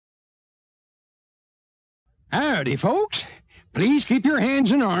Howdy, folks. Please keep your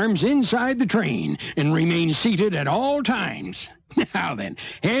hands and arms inside the train and remain seated at all times. Now then,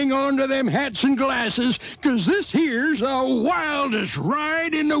 hang on to them hats and glasses, 'cause this here's the wildest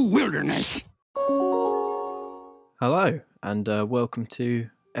ride in the wilderness. Hello, and welcome to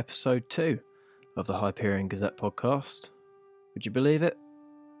episode 2 of the Hyperion Gazette podcast. Would you believe it?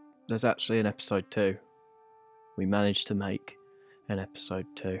 There's actually an episode 2. We managed to make an episode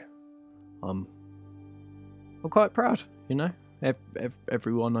 2. I'm quite proud, you know.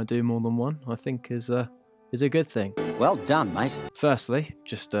 Everyone I do more than one, I think, is a good thing. Well done, mate. Firstly,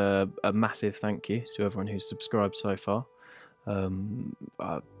 just a massive thank you to everyone who's subscribed so far. I'm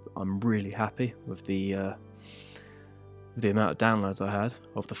really happy with the amount of downloads I had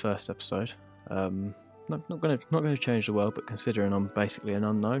of the first episode. Not going to change the world, but considering I'm basically an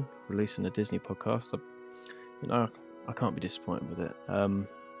unknown releasing a Disney podcast, I can't be disappointed with it.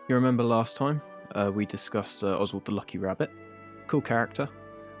 You remember last time we discussed Oswald the Lucky Rabbit. Cool character.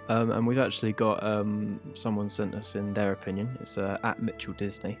 And we've actually got someone sent us in their opinion. It's at Mitchell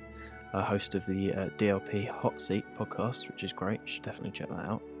Disney, host of the DLP Hot Seat podcast, which is great. You should definitely check that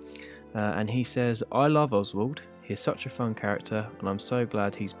out. And he says, "I love Oswald. He's such a fun character, and I'm so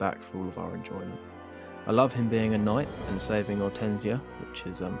glad he's back for all of our enjoyment. I love him being a knight and saving Hortensia, which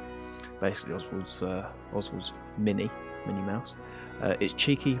is basically Oswald's Minnie Mouse. It's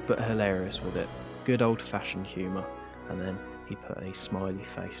cheeky but hilarious with it. Good old-fashioned humour." And then he put a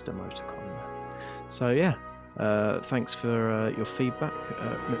smiley-faced emoticon there. So yeah, thanks for your feedback,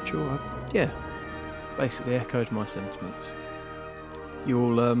 Mitchell. Basically echoed my sentiments.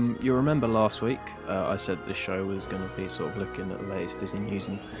 You'll remember last week I said this show was going to be sort of looking at the latest Disney news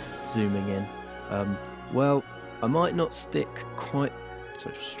and zooming in. Well, I might not stick quite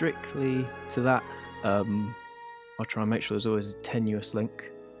so strictly to that. I'll try and make sure there's always a tenuous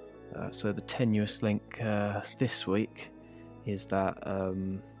link. So the tenuous link this week is that,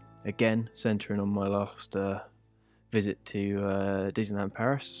 again, centering on my last visit to Disneyland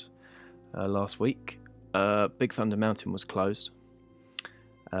Paris last week, Big Thunder Mountain was closed.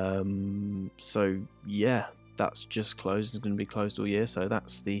 So yeah, that's just closed. It's going to be closed all year. So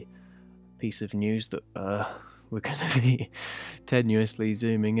that's the piece of news that we're going to be tenuously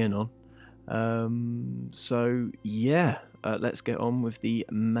zooming in on. So yeah, let's get on with the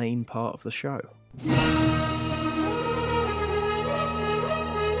main part of the show.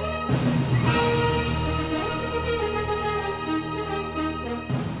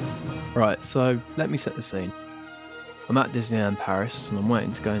 Right, so let me set the scene. I'm at Disneyland Paris and I'm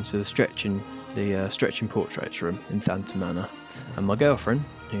waiting to go into the stretching portraits room in Phantom Manor, and my girlfriend,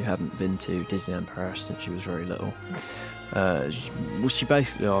 who hadn't been to Disneyland Paris since she was very little, she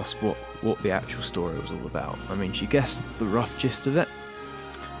basically asked what the actual story was all about. I mean, she guessed the rough gist of it,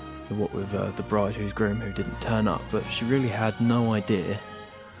 what with the bride whose groom who didn't turn up, but she really had no idea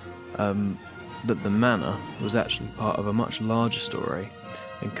that the manor was actually part of a much larger story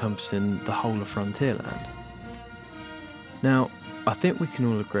encompassing the whole of Frontierland. Now, I think we can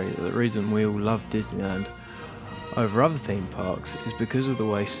all agree that the reason we all love Disneyland over other theme parks is because of the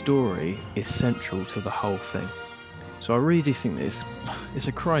way story is central to the whole thing. So I really do think that it's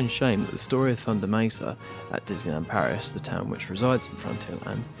a crying shame that the story of Thunder Mesa at Disneyland Paris, the town which resides in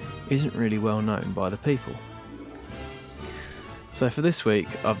Frontierland, isn't really well known by the people. So for this week,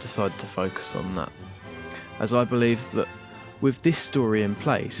 I've decided to focus on that, as I believe that with this story in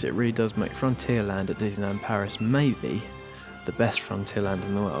place, it really does make Frontierland at Disneyland Paris maybe the best Frontierland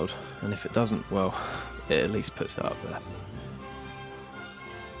in the world, and if it doesn't, well, it at least puts it up there.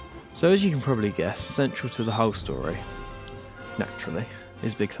 So as you can probably guess, central to the whole story, naturally,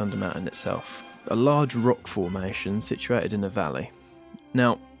 is Big Thunder Mountain itself, a large rock formation situated in a valley.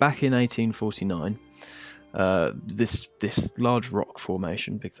 Now, back in 1849, this large rock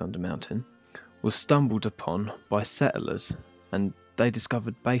formation, Big Thunder Mountain, was stumbled upon by settlers, and they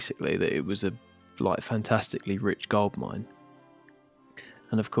discovered basically that it was a fantastically rich gold mine.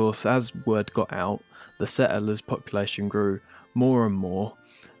 And of course, as word got out, the settlers' population grew more and more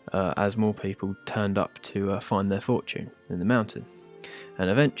as more people turned up to find their fortune in the mountain. And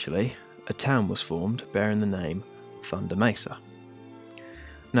eventually, a town was formed bearing the name Thunder Mesa.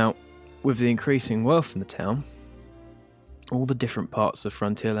 Now, with the increasing wealth in the town, all the different parts of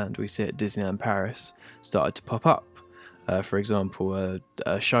Frontierland we see at Disneyland Paris started to pop up. For example, a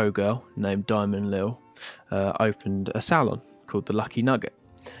showgirl named Diamond Lil opened a salon called the Lucky Nugget,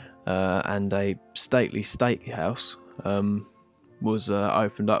 and a stately steakhouse was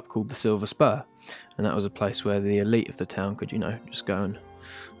opened up called the Silver Spur, and that was a place where the elite of the town could, just go and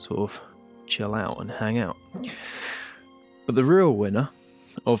sort of chill out and hang out. But the real winner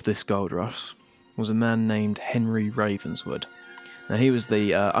of this gold rush was a man named Henry Ravenswood. Now, he was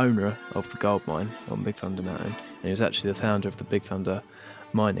the owner of the gold mine on Big Thunder Mountain, and he was actually the founder of the Big Thunder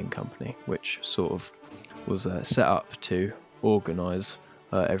Mining Company, which sort of was set up to organise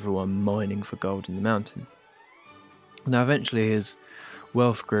everyone mining for gold in the mountain. Now, eventually his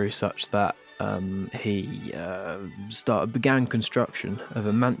wealth grew such that he began construction of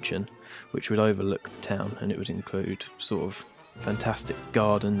a mansion which would overlook the town, and it would include sort of fantastic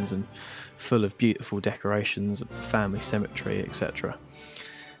gardens and full of beautiful decorations, a family cemetery, etc.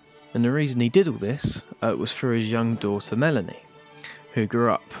 And the reason he did all this was for his young daughter Melanie, who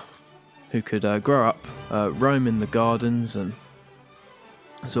could grow up roaming the gardens and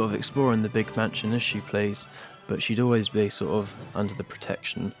sort of exploring the big mansion as she pleased, but she'd always be sort of under the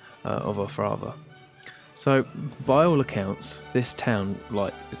protection of her father. So, by all accounts, this town,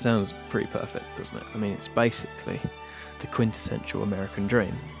 it sounds pretty perfect, doesn't it? I mean, it's basically the quintessential American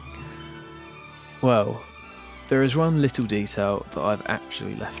dream. Well, there is one little detail that I've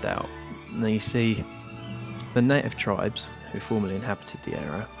actually left out. Now, you see, the native tribes who formerly inhabited the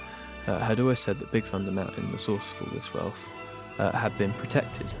area had always said that Big Thunder Mountain, the source of all this wealth, had been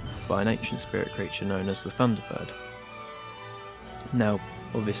protected by an ancient spirit creature known as the Thunderbird. Now,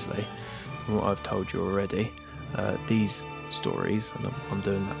 obviously, from what I've told you already, these stories, and I'm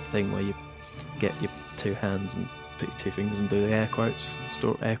doing that thing where you get your two hands and put your two fingers and do the air quotes,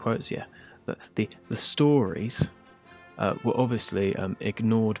 yeah. The stories were obviously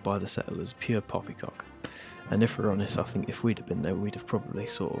ignored by the settlers, pure poppycock. And if we're honest, I think if we'd have been there, we'd have probably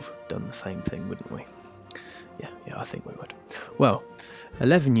sort of done the same thing, wouldn't we? Yeah, I think we would. Well,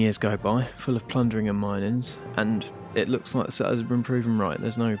 11 years go by, full of plundering and minings, and it looks like the settlers have been proven right.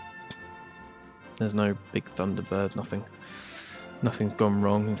 There's no big Thunderbird, nothing's gone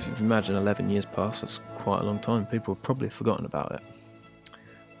wrong. If you imagine 11 years past, that's quite a long time. People have probably forgotten about it.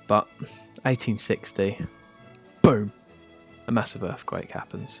 But 1860, boom, a massive earthquake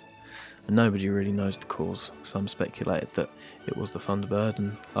happens. And nobody really knows the cause. Some speculated that it was the Thunderbird,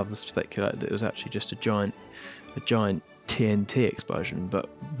 and others speculated that it was actually just a giant TNT explosion. But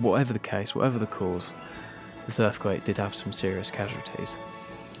whatever the case, whatever the cause, this earthquake did have some serious casualties.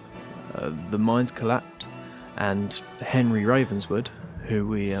 The mines collapsed, and Henry Ravenswood, who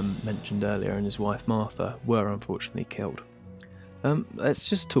we mentioned earlier, and his wife Martha were unfortunately killed. Let's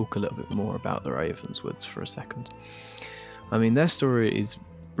just talk a little bit more about the Ravenswoods for a second. I mean, their story is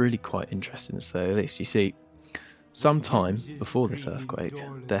really quite interesting to say the least. You see, some time before this earthquake,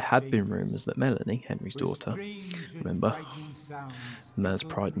 there had been rumours that Melanie, Henry's daughter, remember, the man's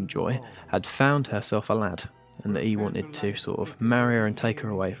pride and joy, had found herself a lad, and that he wanted to sort of marry her and take her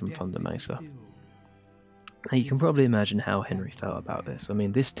away from Thunder Mesa. Now, you can probably imagine how Henry felt about this. I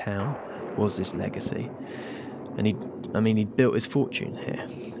mean, this town was his legacy, and he'd built his fortune here.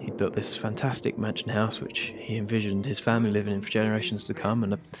 He'd built this fantastic mansion house, which he envisioned his family living in for generations to come,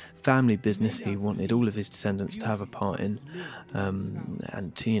 and a family business he wanted all of his descendants to have a part in,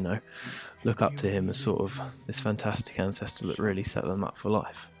 and to, look up to him as sort of this fantastic ancestor that really set them up for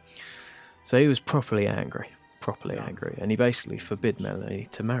life. So he was properly angry, and he basically forbid Melanie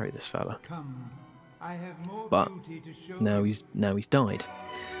to marry this fella. But now he's died,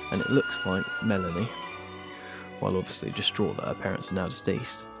 and it looks like Melanie, while obviously distraught that her parents are now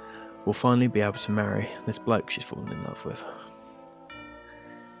deceased, will finally be able to marry this bloke she's fallen in love with.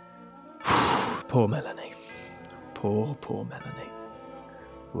 Poor Melanie. Poor Melanie.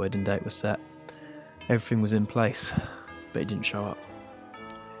 The wedding date was set. Everything was in place, but he didn't show up.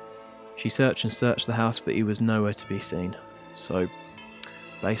 She searched and searched the house, but he was nowhere to be seen. So,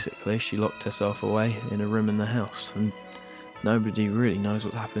 basically, she locked herself away in a room in the house, and nobody really knows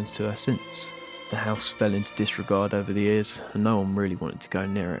what happens to her since. The house fell into disregard over the years, and no one really wanted to go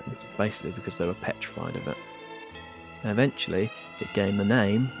near it, basically because they were petrified of it. And eventually, it gained the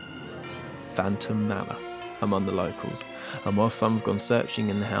name Phantom Manor among the locals, and while some have gone searching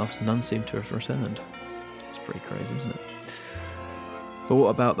in the house, none seem to have returned. It's pretty crazy, isn't it? But what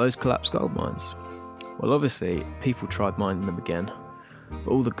about those collapsed gold mines? Well, obviously, people tried mining them again, but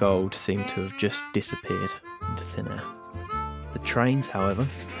all the gold seemed to have just disappeared into thin air. The trains, however,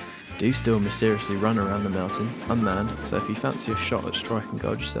 do still mysteriously run around the mountain, unmanned, so if you fancy a shot at striking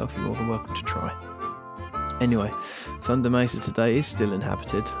gold yourself, you're more than welcome to try. Anyway, Thunder Mesa today is still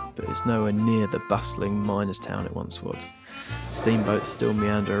inhabited, but it's nowhere near the bustling miners' town it once was. Steamboats still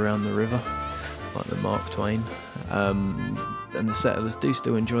meander around the river, like the Mark Twain, and the settlers do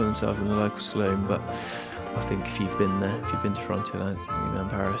still enjoy themselves in the local saloon, but I think if you've been there, if you've been to Frontierland,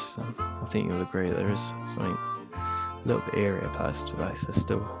 Disneyland Paris, I think you'll agree there is something a little bit eerie about this place. There's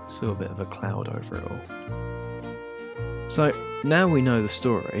still a bit of a cloud over it all. So, now we know the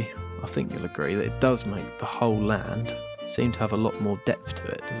story, I think you'll agree that it does make the whole land seem to have a lot more depth to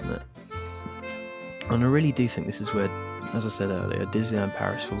it, doesn't it? And I really do think this is where, as I said earlier, Disneyland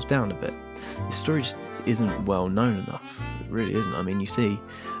Paris falls down a bit. The story just isn't well known enough. It really isn't. I mean, you see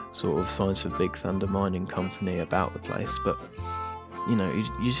sort of signs for Big Thunder Mining Company about the place, but you know, you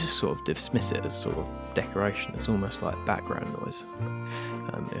just sort of dismiss it as sort of decoration. It's almost like background noise,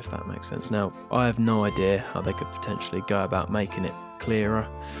 if that makes sense. Now, I have no idea how they could potentially go about making it clearer.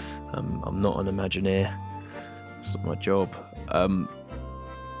 I'm not an Imagineer. It's not my job.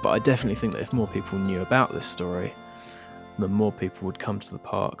 But I definitely think that if more people knew about this story, then more people would come to the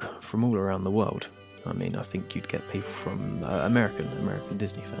park from all around the world. I mean, I think you'd get people from American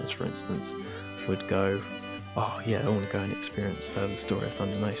Disney fans, for instance, would go, oh yeah, I want to go and experience the story of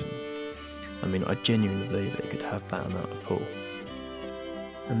Thunder Mason. I mean, I genuinely believe that it could have that amount of pull.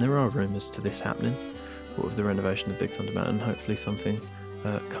 And there are rumours to this happening, but with the renovation of Big Thunder Mountain, hopefully something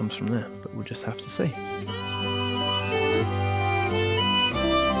comes from there, but we'll just have to see.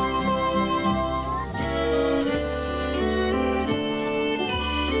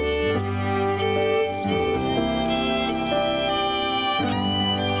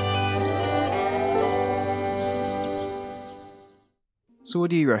 So what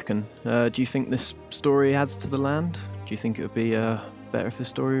do you reckon? Do you think this story adds to the land? Do you think it would be better if the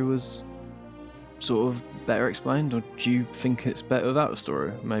story was sort of better explained, or do you think it's better without the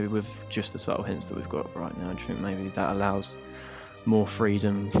story? Maybe with just the subtle hints that we've got right now. Do you think maybe that allows more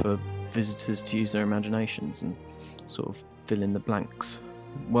freedom for visitors to use their imaginations and sort of fill in the blanks?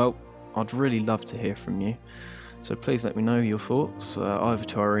 Well, I'd really love to hear from you. So please let me know your thoughts, either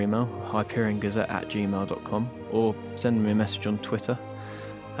to our email, hyperionGazette@gmail.com, or send me a message on Twitter,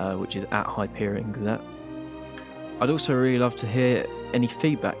 which is @HyperionGazette. I'd also really love to hear any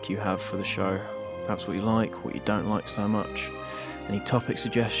feedback you have for the show, perhaps what you like, what you don't like so much, any topic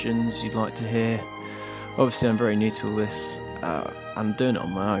suggestions you'd like to hear. Obviously I'm very new to all this, I'm doing it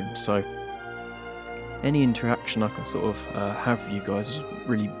on my own, so any interaction I can sort of have with you guys is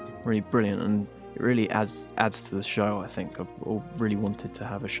really, really brilliant, and it really adds to the show. I think I've really wanted to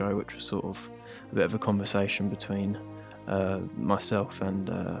have a show which was sort of a bit of a conversation between myself and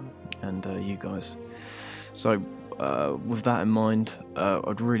you guys. So with that in mind,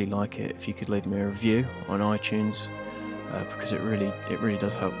 I'd really like it if you could leave me a review on iTunes, because it really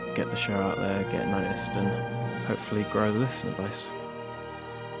does help get the show out there, get noticed, and hopefully grow the listener base.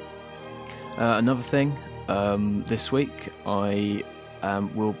 Another thing, this week I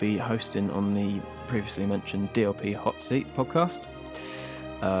will be hosting on the previously mentioned DLP Hot Seat podcast.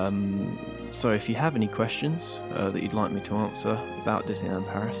 So if you have any questions that you'd like me to answer about Disneyland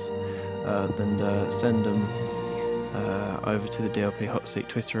Paris, then send them over to the DLP Hot Seat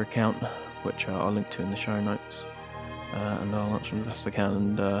Twitter account, which I'll link to in the show notes, and I'll answer them as best I can.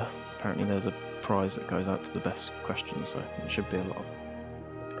 And apparently there's a prize that goes out to the best question, so it should be a lot.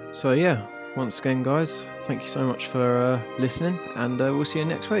 So yeah, once again guys, thank you so much for listening, and we'll see you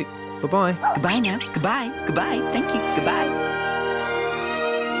next week. Bye bye. Goodbye now. Goodbye. Thank you. Goodbye.